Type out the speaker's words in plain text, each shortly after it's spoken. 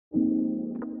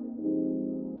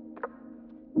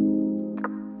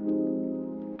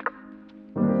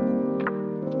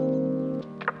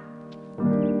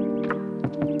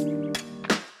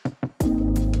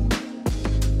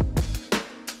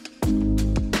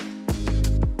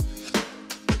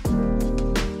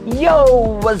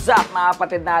Yo! What's up mga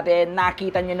kapatid natin?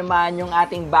 Nakita nyo naman yung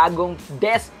ating bagong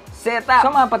desk setup. So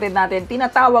mga kapatid natin,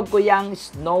 tinatawag ko yung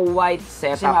Snow White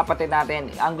setup. Kasi mga kapatid natin,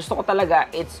 ang gusto ko talaga,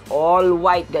 it's all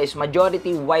white guys.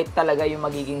 Majority white talaga yung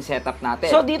magiging setup natin.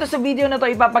 So dito sa video na to,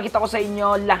 ipapakita ko sa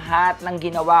inyo lahat ng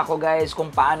ginawa ko guys.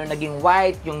 Kung paano naging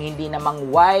white, yung hindi namang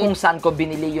white, kung saan ko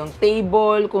binili yung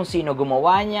table, kung sino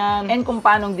gumawa niyan, and kung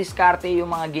paano diskarte yung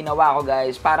mga ginawa ko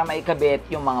guys para maikabit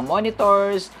yung mga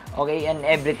monitors, okay, and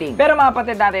everything. Pero mga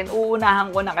kapatid natin, uunahan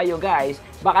ko na kayo guys.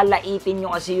 Baka laitin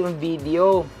nyo kasi yung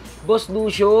video. Boss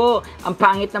Lucio, ang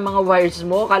pangit ng mga wires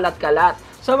mo, kalat-kalat.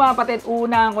 So mga kapatid,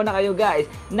 uunahan ko na kayo guys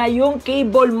na yung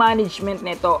cable management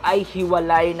nito ay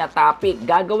hiwalay na topic.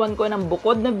 Gagawan ko ng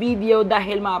bukod na video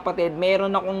dahil mga kapatid,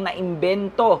 meron akong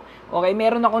naimbento. Okay,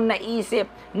 meron akong naisip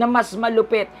na mas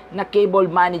malupit na cable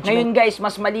management. Ngayon guys,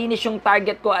 mas malinis yung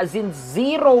target ko as in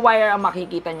zero wire ang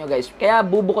makikita nyo guys. Kaya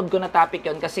bubukod ko na topic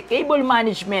yon kasi cable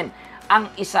management ang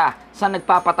isa sa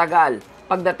nagpapatagal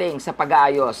pagdating sa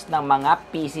pag-aayos ng mga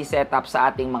PC setup sa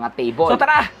ating mga table. So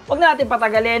tara, huwag na natin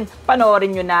patagalin,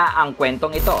 panoorin nyo na ang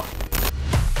kwentong ito.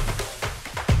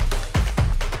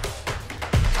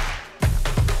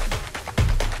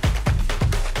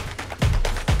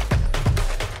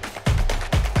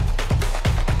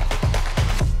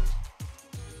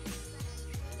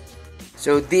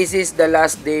 So this is the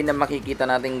last day na makikita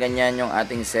natin ganyan yung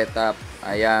ating setup.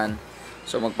 Ayan.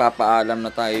 So magpapaalam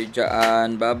na tayo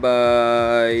dyan.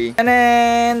 Bye-bye!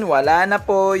 And wala na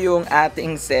po yung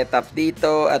ating setup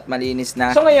dito at malinis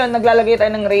na. So ngayon, naglalagay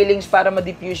tayo ng railings para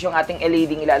ma-diffuse yung ating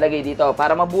LED ilalagay dito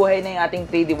para mabuhay na yung ating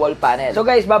 3D wall panel. So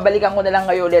guys, babalikan ko na lang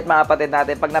kayo ulit mga kapatid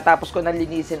natin pag natapos ko na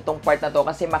linisin tong part na to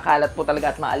kasi makalat po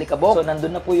talaga at maalikabok. So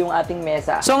nandun na po yung ating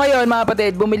mesa. So ngayon mga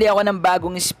kapatid, bumili ako ng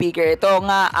bagong speaker. Ito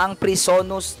nga ang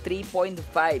Presonus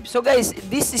 3.5. So guys,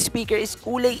 this speaker is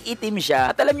kulay itim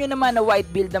siya. At alam nyo naman na white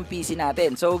build ng PC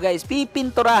natin. So guys,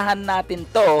 pipinturahan natin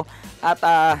to at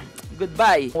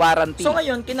goodbye warranty. So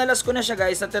ngayon, kinalas ko na siya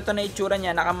guys at ito na itsura niya.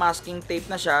 Naka-masking tape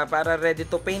na siya para ready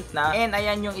to paint na. And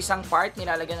ayan yung isang part,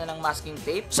 nilalagyan na ng masking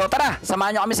tape. So tara,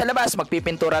 samahan nyo kami sa labas.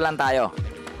 Magpipintura lang tayo.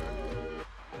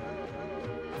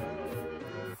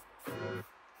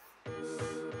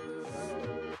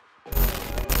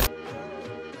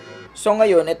 So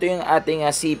ngayon, ito yung ating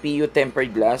CPU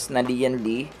tempered glass na Lian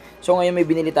Li. So ngayon may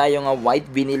binili tayong white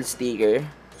vinyl sticker.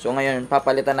 So ngayon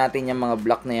papalitan natin yung mga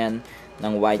block na yan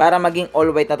ng white para maging all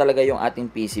white na talaga yung ating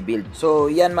PC build. So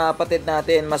yan mga kapatid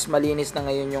natin, mas malinis na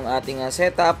ngayon yung ating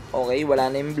setup. Okay, wala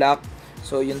na yung black.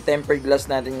 So yung tempered glass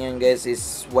natin ngayon guys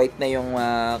is white na yung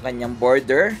kanyang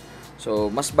border. So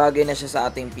mas bagay na siya sa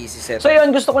ating PC setup. So yun,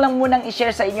 gusto ko lang munang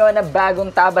i-share sa inyo na bagong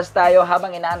tabas tayo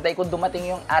habang inaantay ko dumating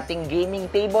yung ating gaming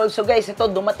table. So guys, ito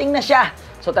dumating na siya.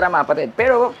 So tara mga kapatid.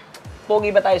 Pero pogi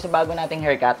ba tayo sa bago nating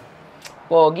haircut?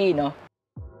 Pogi, no?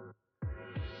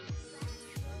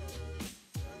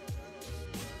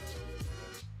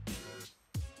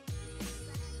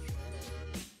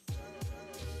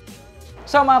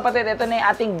 So mga kapatid, ito na yung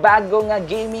ating bagong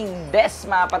gaming desk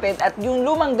mga kapatid. At yung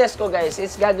lumang desk ko guys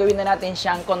is gagawin na natin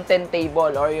siyang content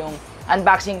table or yung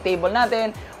unboxing table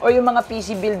natin or yung mga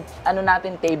PC build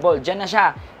natin table. Diyan na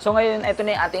siya. So ngayon, ito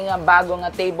na yung ating bagong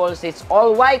tables. It's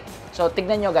all white. So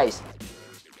tignan nyo guys.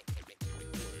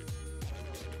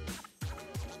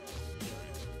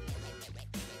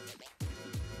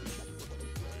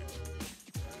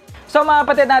 So mga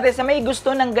kapatid natin, sa may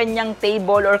gusto ng ganyang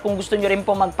table or kung gusto nyo rin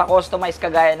po magpa-customize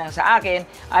kagaya ng sa akin,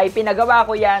 ay pinagawa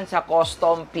ko yan sa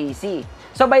custom PC.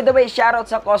 So by the way, shoutout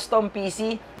sa custom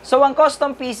PC. So ang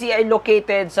custom PC ay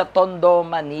located sa Tondo,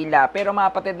 Manila. Pero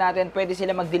mga kapatid natin, pwede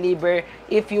sila mag-deliver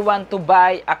if you want to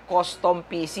buy a custom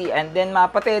PC. And then mga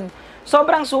kapatid,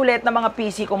 sobrang sulit na mga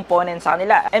PC components sa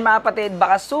kanila. And mga kapatid,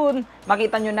 baka soon,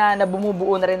 makita nyo na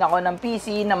bumubuo na rin ako ng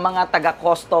PC ng mga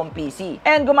taga-custom PC.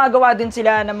 And gumagawa din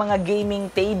sila ng mga gaming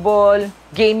table,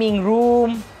 gaming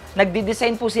room.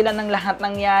 Nagdi-design po sila ng lahat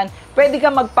ng yan. Pwede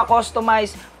kang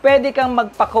magpa-customize, pwede kang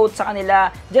magpa-quote sa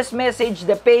kanila. Just message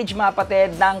the page mga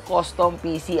kapatid ng custom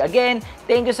PC. Again,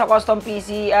 thank you sa custom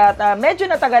PC at medyo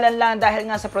natagalan lang dahil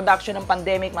nga sa production ng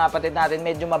pandemic mga kapatid natin,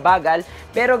 medyo mabagal.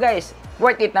 Pero guys,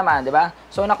 worth it naman, di ba?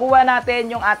 So nakuha natin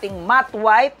yung ating matte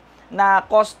white na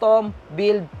custom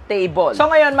build table. So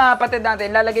ngayon mga kapatid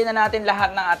natin, lalagay na natin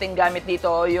lahat ng ating gamit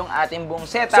dito, yung ating buong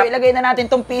setup. So ilagay na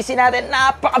natin tong PC natin,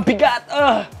 napakabigat!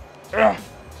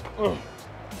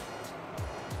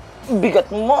 Bigat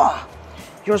mo!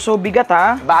 You're so bigat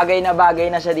ha? Bagay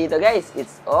na siya dito guys.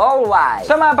 It's all white.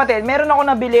 So mga kapatid, meron ako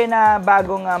nabili na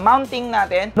bagong mounting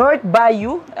natin. North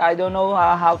Bayou. I don't know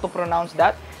how to pronounce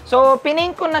that. So,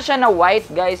 pinaint ko na siya na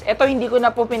white, guys. Ito, hindi ko na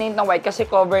po pinaint na white kasi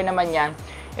cover naman yan.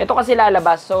 Ito kasi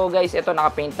lalabas. So guys, ito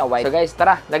naka-paint na white. So guys,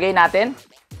 tara, lagay natin.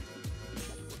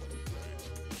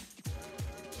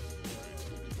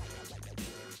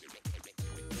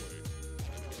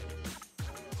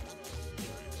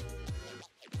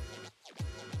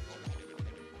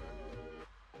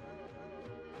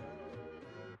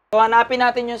 So, hanapin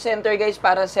natin yung center guys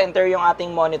para center yung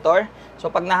ating monitor.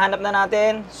 So, pag nahanap na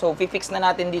natin, so, fix na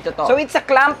natin dito to. So, it's a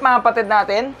clamp mga kapatid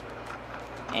natin.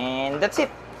 And that's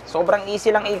it. Sobrang easy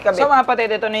lang ikabit. So, mga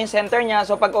kapatid, ito na yung center niya.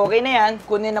 So, pag okay na yan,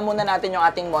 kunin na muna natin yung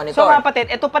ating monitor. So, mga kapatid,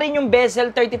 ito pa rin yung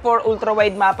bezel 34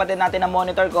 ultra-wide mga kapatid natin na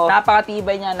monitor ko.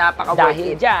 Napakatibay niya, napaka-worth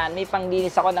it. Dahil dyan, may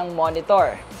panglinis ako ng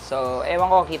monitor. So,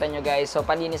 ewan ko, kita nyo guys. So,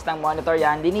 panlinis ng monitor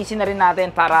yan. Linisin na rin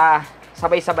natin para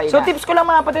sabay-sabay na. So, tips ko lang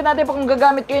mga kapatid natin, kung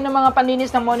gagamit kayo ng mga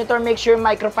panlinis ng monitor, make sure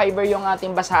microfiber yung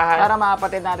ating basahan para mga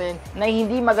kapatid natin na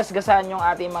hindi magasgasan yung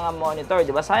ating mga monitor.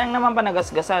 Diba? Sayang naman pa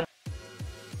nagasgasan.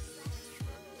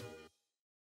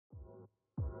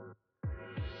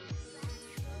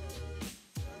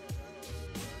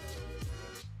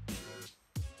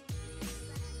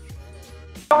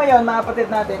 So ngayon mga kapatid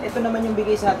natin, ito naman yung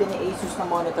bigay sa atin ni Asus na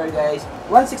monitor guys.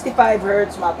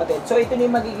 165Hz mga kapatid. So ito na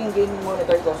yung magiging gaming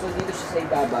monitor ko. So dito siya sa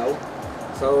ibabaw.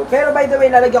 So, pero by the way,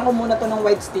 lalagyan ko muna to ng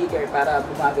white sticker para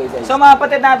bumagay guys. So mga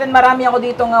kapatid natin, marami ako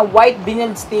dito nga white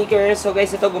vinyl sticker. So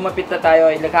guys, ito gumapit na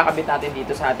tayo. Ilagakabit natin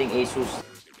dito sa ating Asus.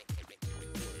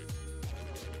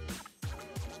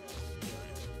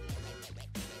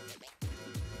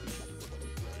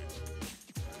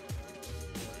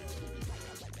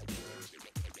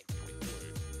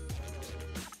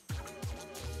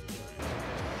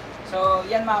 So,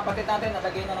 yan mga kapatid natin,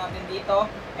 nalagay na natin dito.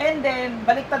 And then,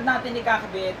 baliktad natin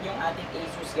ikakabit yung ating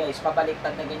Asus guys.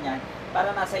 Pabaliktad na ganyan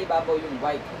para nasa ibabaw yung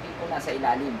white, hindi po nasa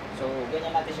ilalim. So,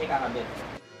 ganyan natin siya ikakabit.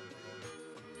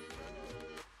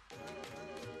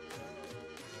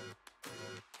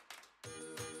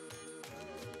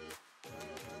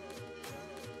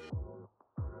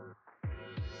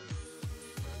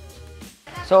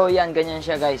 So, yan, ganyan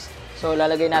siya guys. So,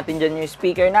 lalagay natin dyan yung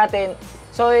speaker natin.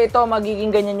 So, ito, magiging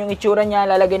ganyan yung itsura niya.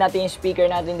 Lalagay natin yung speaker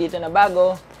natin dito na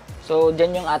bago. So,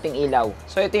 dyan yung ating ilaw.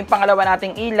 So, ito yung pangalawa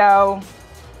nating ilaw.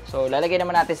 So, lalagay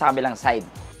naman natin sa kabilang side.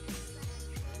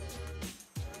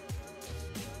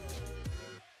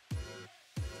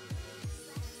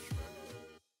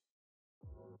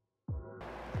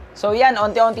 So, yan,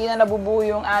 unti-unti na nabubuo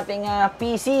yung ating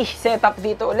PC setup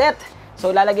dito ulit. So,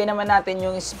 lalagay naman natin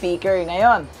yung speaker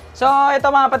ngayon. So, ito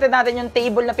mga kapatid natin, yung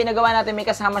table na pinagawa natin, may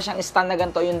kasama siyang stand na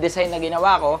ganito, yung design na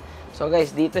ginawa ko. So, guys,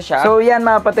 dito siya. So, yan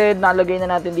mga kapatid, nalagay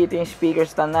na natin dito yung speaker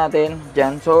stand natin.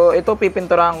 Diyan. So, ito,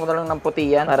 pipinturahan ko na lang ng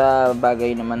puti yan para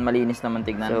bagay naman, malinis naman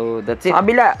tignan. So, that's it. Sa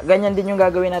kabila, ganyan din yung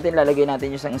gagawin natin. Lalagay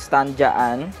natin yung isang stand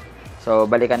dyan. So,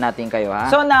 balikan natin kayo, ha?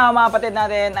 So, now, mga kapatid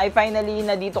natin, ay finally,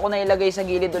 na dito ko na ilagay sa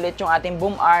gilid ulit yung ating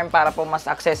boom arm para po mas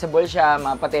accessible siya,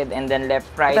 mga kapatid, and then left,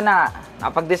 right. Ito na,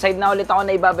 napag-decide na ulit ako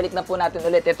na ibabalik na po natin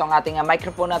ulit itong ating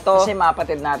microphone na to. Kasi, mga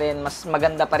kapatid natin, mas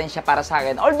maganda pa rin siya para sa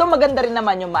akin. Although, maganda rin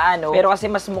naman yung maano, pero kasi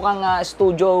mas mukhang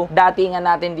studio datingan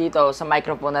natin dito sa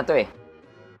microphone na to, eh.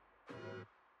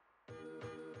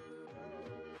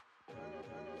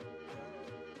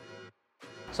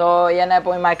 So, yan na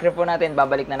po yung microphone natin.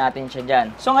 Babalik na natin siya dyan.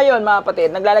 So, ngayon mga kapatid,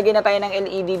 naglalagay na tayo ng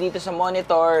LED dito sa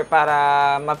monitor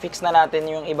para ma-fix na natin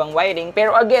yung ibang wiring.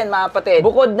 Pero again, mga kapatid,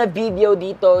 bukod na video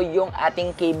dito yung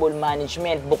ating cable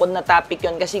management. Bukod na topic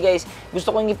yun. Kasi guys,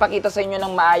 gusto kong ipakita sa inyo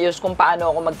ng maayos kung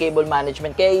paano ako mag-cable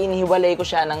management. Kaya inihiwalay ko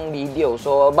siya ng video.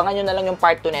 So, abangan nyo na lang yung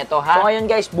part 2 nito, ha? So, ngayon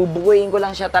guys, bubukuin ko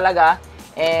lang siya talaga.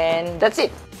 And that's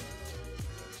it.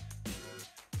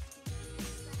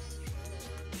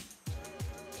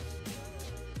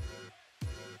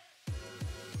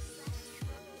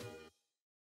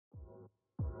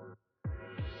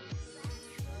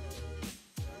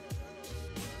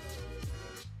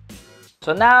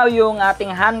 So now, yung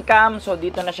ating hand cam, so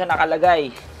dito na siya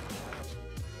nakalagay.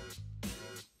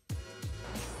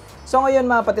 So ngayon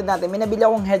mga kapatid natin, may nabili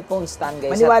akong headphone stand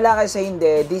guys. Maniwala kayo sa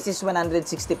hindi, this is 160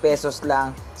 pesos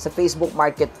lang sa Facebook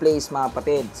Marketplace mga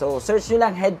kapatid. So search nyo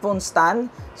lang headphone stand.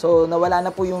 So nawala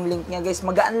na po yung link niya guys.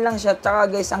 Magaan lang siya. Tsaka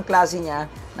guys, ang klase niya,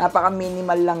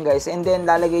 napaka-minimal lang guys. And then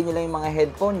lalagay nyo lang yung mga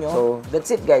headphone nyo. So that's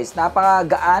it guys.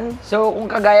 Napaka-gaan. So kung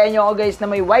kagaya nyo ako guys na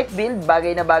may white build,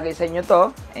 bagay na bagay sa inyo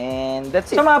to. And that's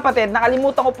it. So mga kapatid,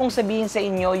 nakalimutan ko pong sabihin sa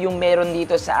inyo yung meron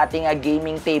dito sa ating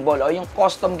gaming table o yung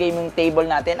custom gaming table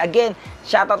natin. Again,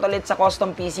 shoutout ulit sa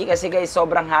custom PC kasi guys,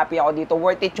 sobrang happy ako dito.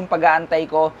 Worth it yung pag-aantay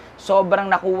ko. Sobrang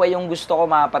nakuha yung gusto ko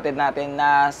mga kapatid natin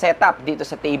na setup dito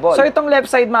sa table. So itong left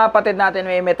side mga kapatid natin,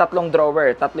 may tatlong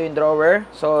drawer. Tatlo yung drawer.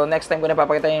 So next time ko na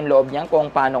papakita ipapakita yung loob niyan kung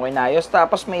paano ko inayos.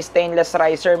 Tapos may stainless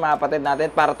riser mga kapatid natin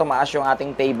para tumaas yung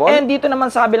ating table. And dito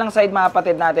naman sa kabilang side mga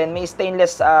kapatid natin, may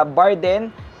stainless bar din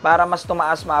para mas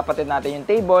tumaas mga kapatid natin yung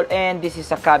table. And this is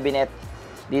a cabinet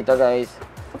dito guys.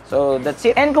 So that's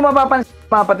it. And kung mapapansin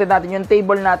mga kapatid natin, yung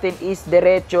table natin is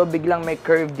diretso, biglang may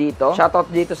curve dito.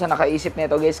 Shoutout dito sa nakaisip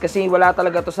nito guys, kasi wala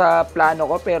talaga to sa plano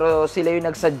ko, pero sila yung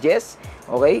nagsuggest.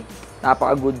 Okay?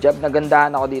 Napaka good job.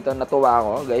 Nagandahan ako dito, natuwa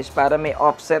ako guys, para may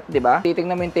offset, 'di ba?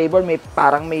 Titingnan mo yung table,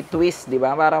 parang may twist, 'di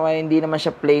ba? Para hindi naman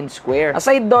siya plain square.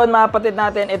 Aside doon, mga kapatid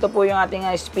natin, ito po yung ating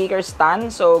speaker stand.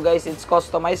 So guys, it's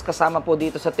customized, kasama po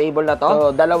dito sa table na to.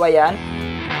 So dalawa 'yan.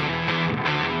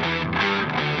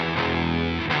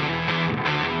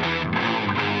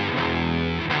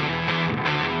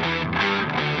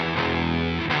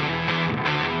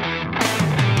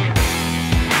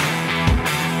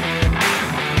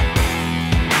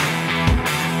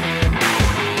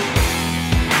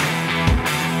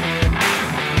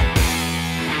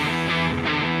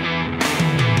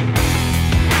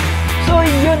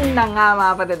 Yun na nga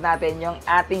mga kapatid natin, yung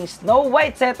ating Snow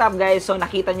White setup guys. So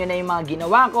nakita nyo na yung mga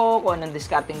ginawa ko, kung anong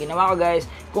discarding ginawa ko guys,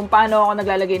 kung paano ako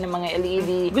naglalagay ng mga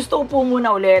LED. Gusto ko po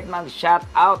muna ulit mag-shout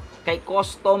out kay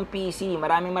Custom PC.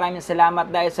 Maraming salamat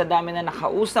dahil sa dami na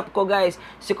nakausap ko guys.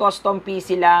 Si Custom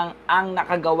PC lang ang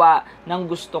nakagawa ng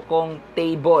gusto kong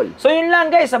table. So yun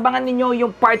lang guys, abangan ninyo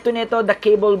yung part 2 nito, the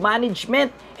cable management.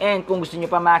 And kung gusto nyo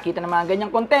pa makita ng mga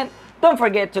ganyang content, don't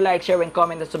forget to like, share, and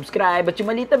comment, and subscribe at yung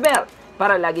maliit na bell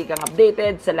para lagi kang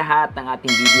updated sa lahat ng ating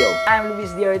video. I'm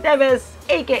Luis Teves,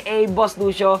 aka Boss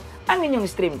Lucio, ang inyong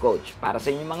stream coach. Para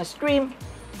sa inyong mga stream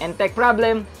and tech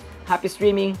problem, happy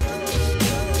streaming!